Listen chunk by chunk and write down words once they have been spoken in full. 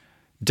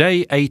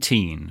Day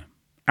 18.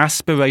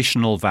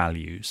 Aspirational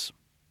values.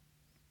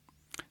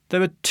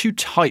 There are two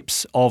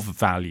types of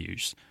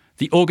values.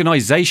 The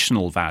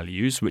organisational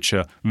values, which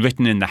are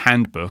written in the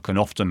handbook and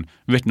often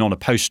written on a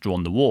poster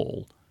on the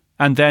wall,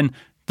 and then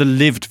the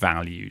lived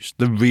values,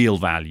 the real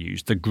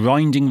values, the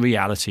grinding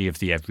reality of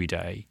the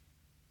everyday.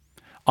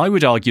 I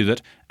would argue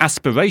that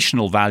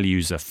aspirational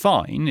values are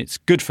fine. It's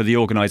good for the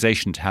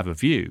organisation to have a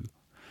view.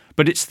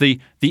 But it's the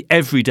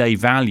everyday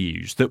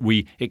values that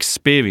we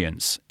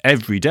experience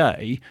every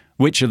day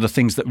which are the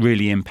things that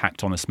really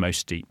impact on us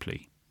most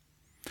deeply.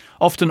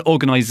 Often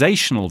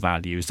organisational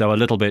values are a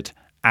little bit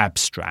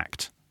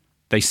abstract.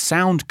 They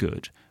sound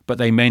good, but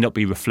they may not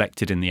be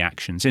reflected in the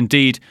actions.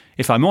 Indeed,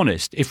 if I'm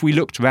honest, if we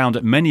looked around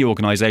at many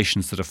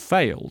organisations that have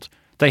failed,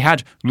 they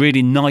had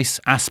really nice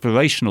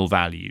aspirational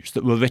values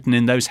that were written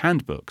in those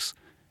handbooks,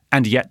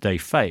 and yet they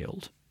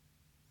failed.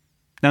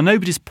 Now,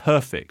 nobody's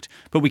perfect,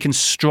 but we can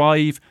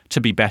strive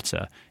to be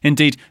better.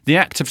 Indeed, the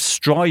act of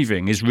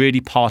striving is really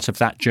part of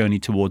that journey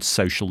towards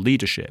social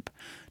leadership.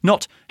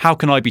 Not how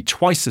can I be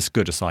twice as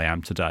good as I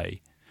am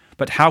today,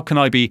 but how can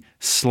I be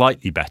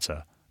slightly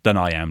better than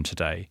I am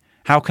today?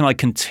 How can I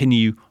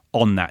continue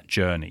on that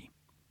journey?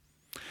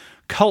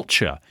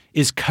 Culture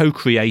is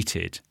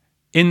co-created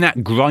in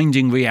that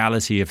grinding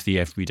reality of the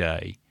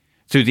everyday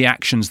through the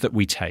actions that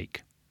we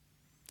take.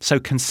 So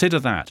consider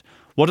that.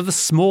 What are the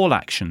small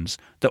actions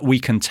that we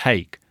can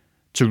take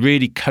to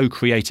really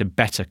co-create a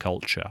better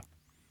culture?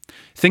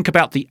 Think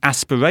about the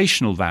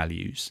aspirational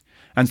values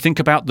and think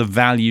about the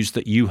values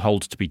that you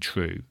hold to be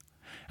true.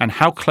 And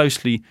how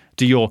closely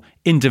do your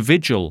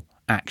individual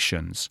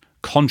actions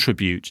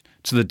contribute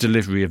to the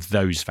delivery of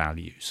those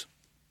values?